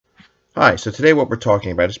Hi, so today what we're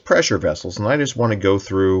talking about is pressure vessels, and I just want to go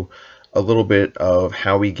through a little bit of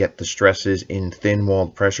how we get the stresses in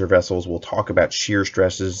thin-walled pressure vessels. We'll talk about shear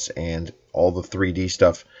stresses and all the 3D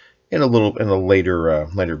stuff in a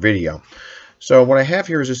later video. So what I have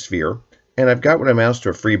here is a sphere, and I've got what amounts to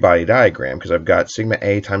a free body diagram because I've got sigma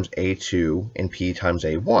A times A2 and P times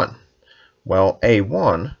A1. Well,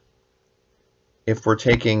 A1, if we're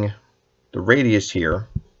taking the radius here,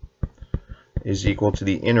 is equal to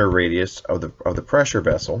the inner radius of the pressure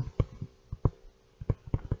vessel,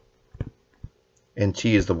 and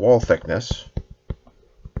T is the wall thickness.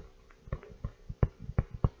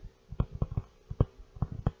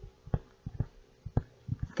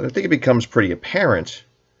 But I think it becomes pretty apparent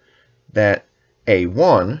that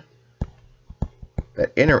A1,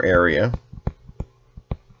 that inner area,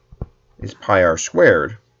 is pi r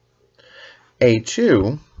squared.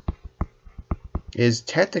 A2 is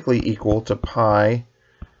technically equal to pi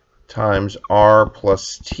times r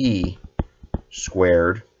plus t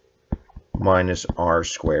squared minus r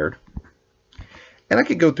squared. And I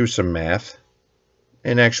could go through some math,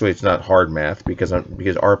 and actually it's not hard math because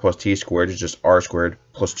r plus t squared is just r squared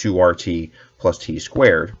plus 2rt plus t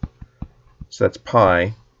squared. So that's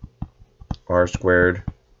pi r squared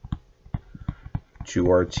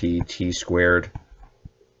 2rt t squared,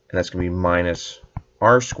 and that's going to be minus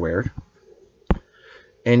r squared.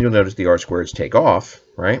 And you'll notice the r squareds take off,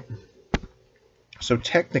 right? So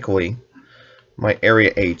technically, my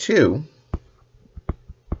area A2,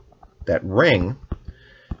 that ring,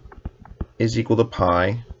 is equal to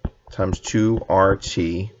pi times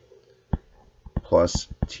 2rt plus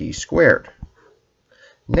t squared.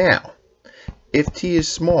 Now, if t is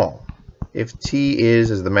small, if t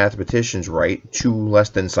is, as the mathematicians write, 2 less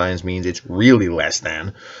than signs means it's really less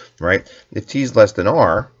than, right? If t is less than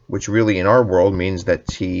r, which really in our world means that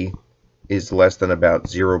t is less than about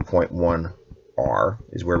 0.1 r,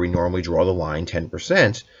 is where we normally draw the line,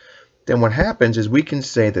 10%, then what happens is we can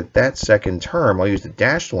say that that second term, I'll use the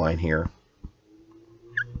dashed line here,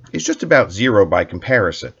 is just about 0 by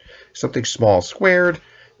comparison. Something small squared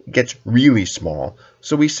gets really small.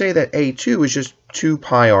 So we say that A2 is just 2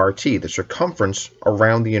 pi rt, the circumference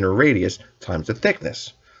around the inner radius, times the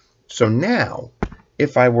thickness. So now,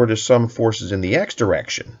 if I were to sum forces in the x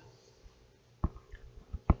direction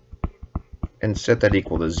and set that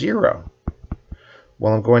equal to 0,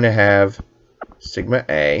 well, I'm going to have sigma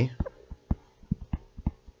A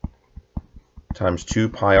times 2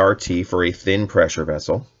 pi rt for a thin pressure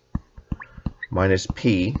vessel minus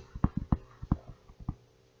P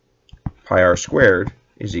pi r squared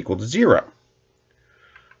is equal to 0.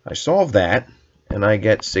 I solve that, and I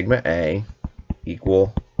get sigma A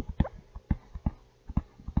equal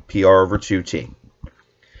PR over 2T.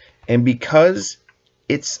 And because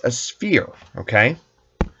it's a sphere, okay,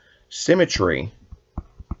 symmetry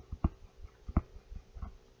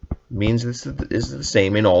means this is the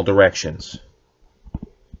same in all directions.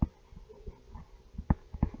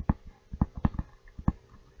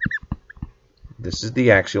 This is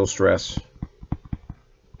the axial stress.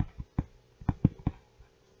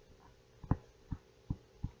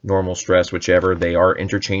 Normal stress, whichever. They are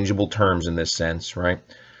interchangeable terms in this sense, right?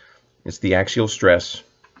 It's the axial stress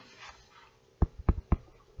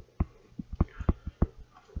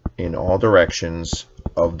in all directions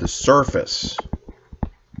of the surface.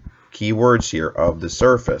 Key words here, of the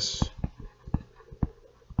surface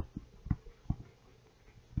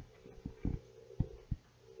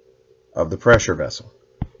of the pressure vessel.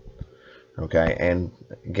 Okay, and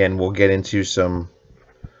again, we'll get into some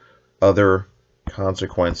other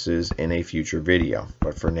consequences in a future video,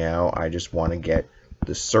 but for now I just want to get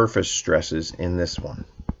the surface stresses in this one.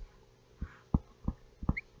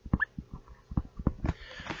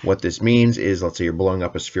 What this means is, let's say you're blowing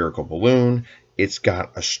up a spherical balloon, it's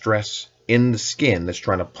got a stress in the skin that's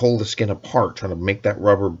trying to pull the skin apart, trying to make that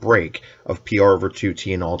rubber break of PR over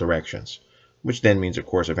 2T in all directions. Which then means, of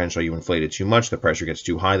course, eventually you inflate it too much, the pressure gets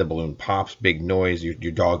too high, the balloon pops, big noise,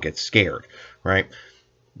 your dog gets scared, right?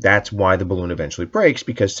 That's why the balloon eventually breaks,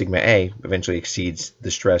 because sigma A eventually exceeds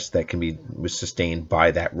the stress that can be sustained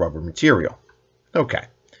by that rubber material. Okay,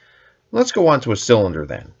 let's go on to a cylinder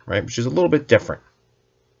then, right, which is a little bit different.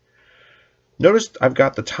 Notice I've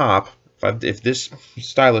got the top. If this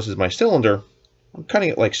stylus is my cylinder, I'm cutting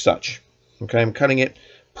it like such. Okay, I'm cutting it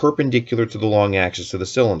perpendicular to the long axis of the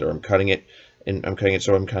cylinder. I'm cutting it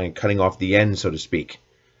so I'm kind of cutting off the end, so to speak.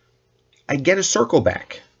 I get a circle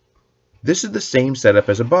back. This is the same setup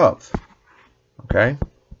as above. Okay?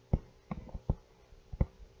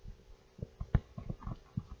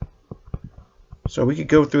 So we could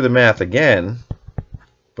go through the math again,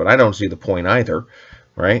 but I don't see the point either,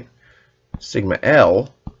 right? Sigma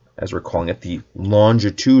L, as we're calling it, the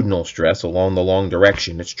longitudinal stress along the long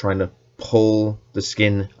direction. It's trying to pull the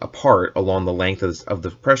skin apart along the length of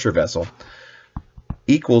the pressure vessel,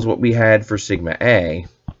 equals what we had for sigma A,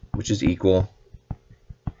 which is equal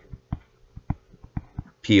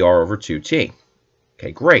PR over 2T.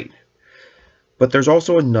 Okay, great. But there's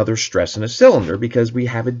also another stress in a cylinder because we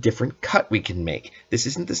have a different cut we can make. This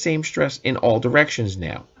isn't the same stress in all directions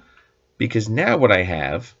now. Because now what I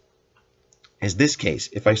have is this case.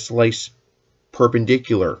 If I slice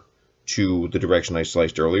perpendicular to the direction I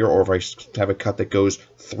sliced earlier, or if I have a cut that goes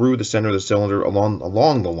through the center of the cylinder along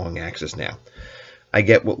the long axis now, I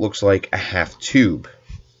get what looks like a half tube.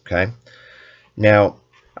 Okay. Now,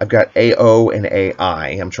 I've got AO and AI.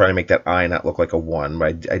 I'm trying to make that I not look like a 1,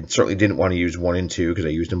 but I certainly didn't want to use 1 and 2 because I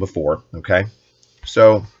used them before. Okay.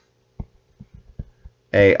 So,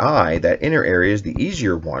 AI, that inner area, is the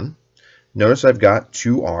easier one. Notice I've got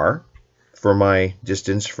 2R for my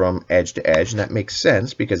distance from edge to edge, and that makes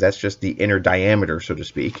sense because that's just the inner diameter, so to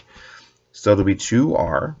speak. So it'll be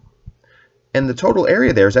 2R, and the total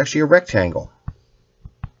area there is actually a rectangle.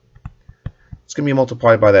 It's going to be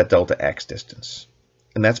multiplied by that delta X distance.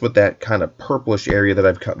 And that's what that kind of purplish area that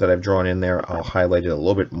I've drawn in there, I'll highlight it a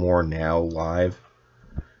little bit more now live.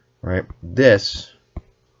 Right? This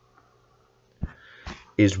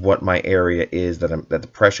is what my area is that the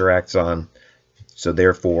pressure acts on. So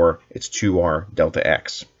therefore, it's 2R delta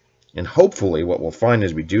X. And hopefully what we'll find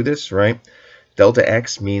as we do this, right? Delta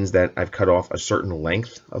X means that I've cut off a certain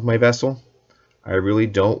length of my vessel. I really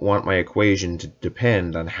don't want my equation to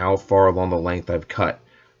depend on how far along the length I've cut.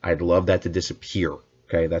 I'd love that to disappear.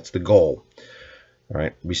 Okay, that's the goal. All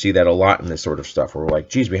right, we see that a lot in this sort of stuff where we're like,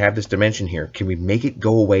 geez, we have this dimension here. Can we make it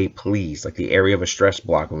go away, please? Like the area of a stress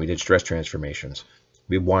block when we did stress transformations.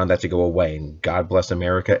 We wanted that to go away, and God bless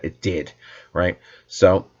America, it did, right?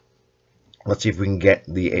 So let's see if we can get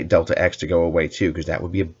the delta X to go away too, because that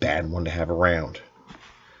would be a bad one to have around.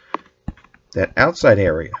 That outside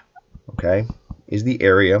area, okay, is the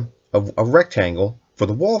area of a rectangle for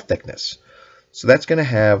the wall thickness. So that's going to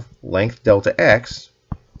have length delta X,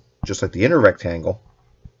 just like the inner rectangle,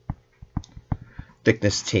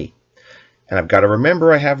 thickness T. And I've got to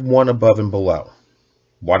remember I have 1 above and below.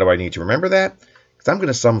 Why do I need to remember that? Because I'm going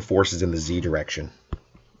to sum forces in the Z direction.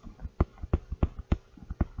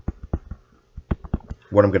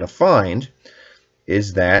 What I'm going to find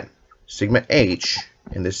is that sigma H,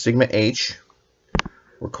 and this sigma H,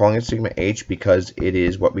 we're calling it sigma H because it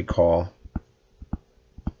is what we call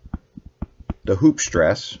the hoop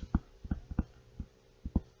stress,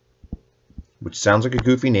 which sounds like a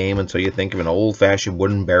goofy name until you think of an old-fashioned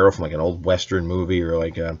wooden barrel from like an old Western movie, or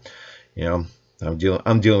like a, you know, I'm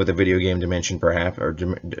dealing with a video game dimension perhaps, or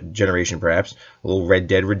generation perhaps, a little Red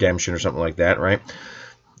Dead Redemption or something like that, right?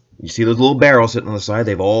 You see those little barrels sitting on the side,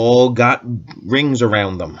 they've all got rings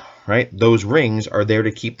around them, right? Those rings are there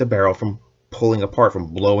to keep the barrel from pulling apart,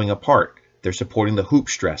 from blowing apart. They're supporting the hoop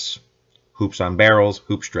stress. Hoops on barrels,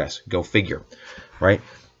 hoop stress, go figure, right?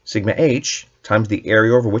 Sigma H times the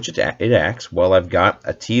area over which it acts. Well, I've got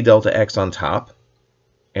a T delta X on top,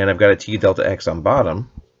 and I've got a T delta X on bottom.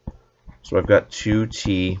 So I've got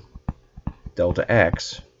 2T delta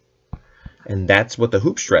X, and that's what the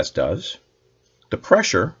hoop stress does. The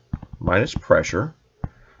pressure minus pressure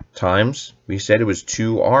times, we said it was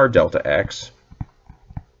 2R delta X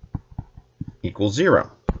equals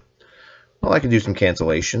 0. Well, I can do some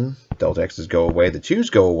cancellation. Delta X's go away, the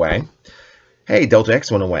 2's go away. Hey, delta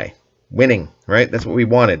X went away. Winning, right? That's what we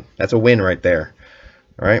wanted. That's a win right there.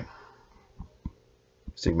 All right?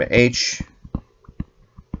 Sigma H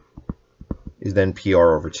is then PR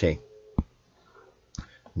over T.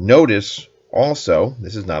 Notice also,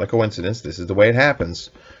 this is not a coincidence, this is the way it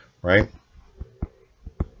happens, right?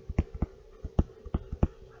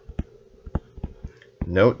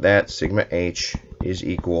 Note that sigma H is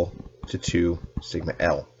equal to 2 sigma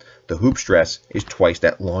L. The hoop stress is twice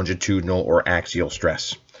that longitudinal or axial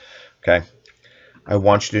stress. Okay? I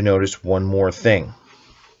want you to notice one more thing.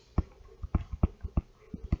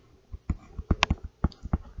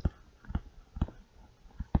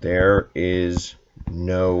 There is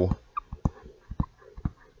no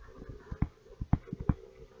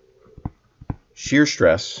shear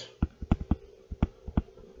stress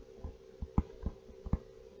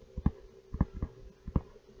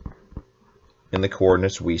in the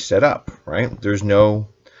coordinates we set up, right? There's no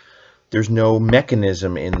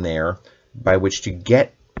mechanism in there by which to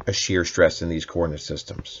get a shear stress in these coordinate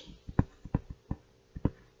systems.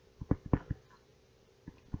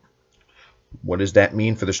 What does that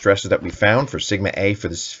mean for the stresses that we found for sigma A for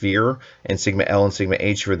the sphere and sigma L and sigma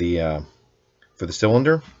H for the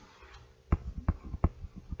cylinder?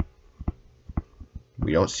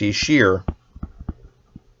 we don't see shear.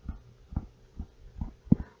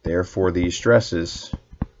 Therefore, these stresses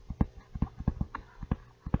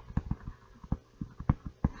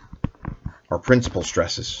are principal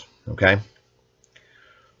stresses, okay?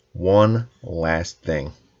 One last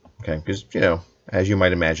thing, okay? Because, you know, as you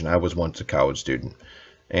might imagine, I was once a college student,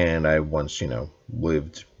 and I once, you know,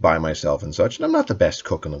 lived by myself and such, and I'm not the best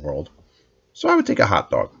cook in the world. So I would take a hot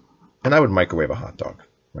dog, and I would microwave a hot dog,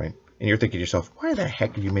 right? And you're thinking to yourself, why the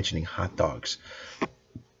heck are you mentioning hot dogs?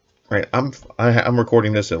 Right, I'm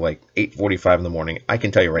recording this at like 8:45 in the morning. I can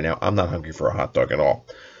tell you right now, I'm not hungry for a hot dog at all.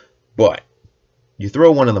 But you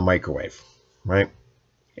throw one in the microwave, right?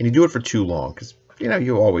 And you do it for too long because, you know,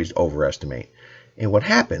 you always overestimate. And what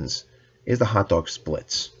happens is the hot dog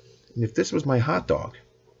splits. And if this was my hot dog,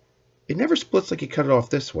 it never splits like you cut it off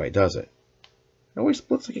this way, does it? It always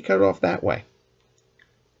splits like you cut it off that way.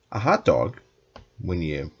 A hot dog, when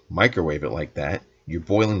you microwave it like that, you're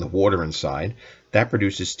boiling the water inside. That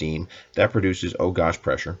produces steam. That produces, oh gosh,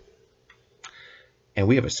 pressure. And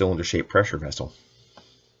we have a cylinder-shaped pressure vessel.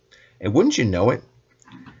 And wouldn't you know it,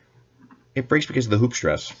 it breaks because of the hoop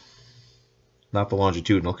stress, not the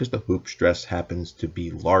longitudinal, because the hoop stress happens to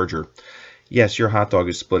be larger. Yes, your hot dog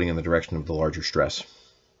is splitting in the direction of the larger stress.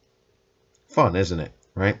 Fun, isn't it?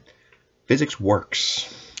 Right? Physics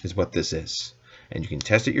works is what this is. And you can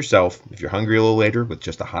test it yourself if you're hungry a little later with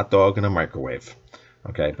just a hot dog and a microwave.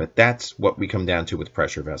 Okay, but that's what we come down to with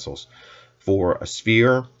pressure vessels. For a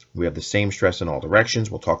sphere, we have the same stress in all directions.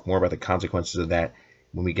 We'll talk more about the consequences of that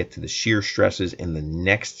when we get to the shear stresses in the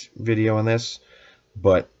next video on this.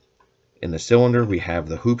 But in the cylinder, we have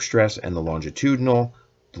the hoop stress and the longitudinal.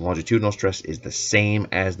 The longitudinal stress is the same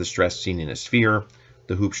as the stress seen in a sphere.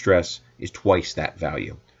 The hoop stress is twice that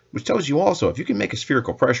value, which tells you also if you can make a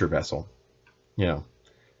spherical pressure vessel, you know,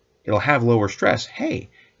 it'll have lower stress. Hey,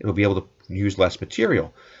 it'll be able to use less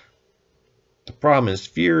material. The problem is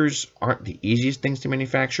spheres aren't the easiest things to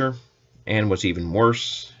manufacture, and what's even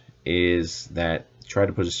worse is that try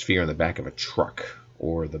to put a sphere in the back of a truck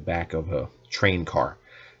or the back of a train car.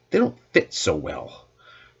 They don't fit so well,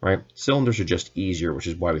 right? Cylinders are just easier, which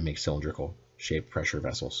is why we make cylindrical shaped pressure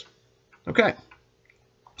vessels. Okay,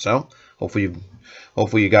 so hopefully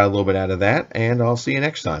you got a little bit out of that, and I'll see you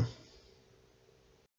next time.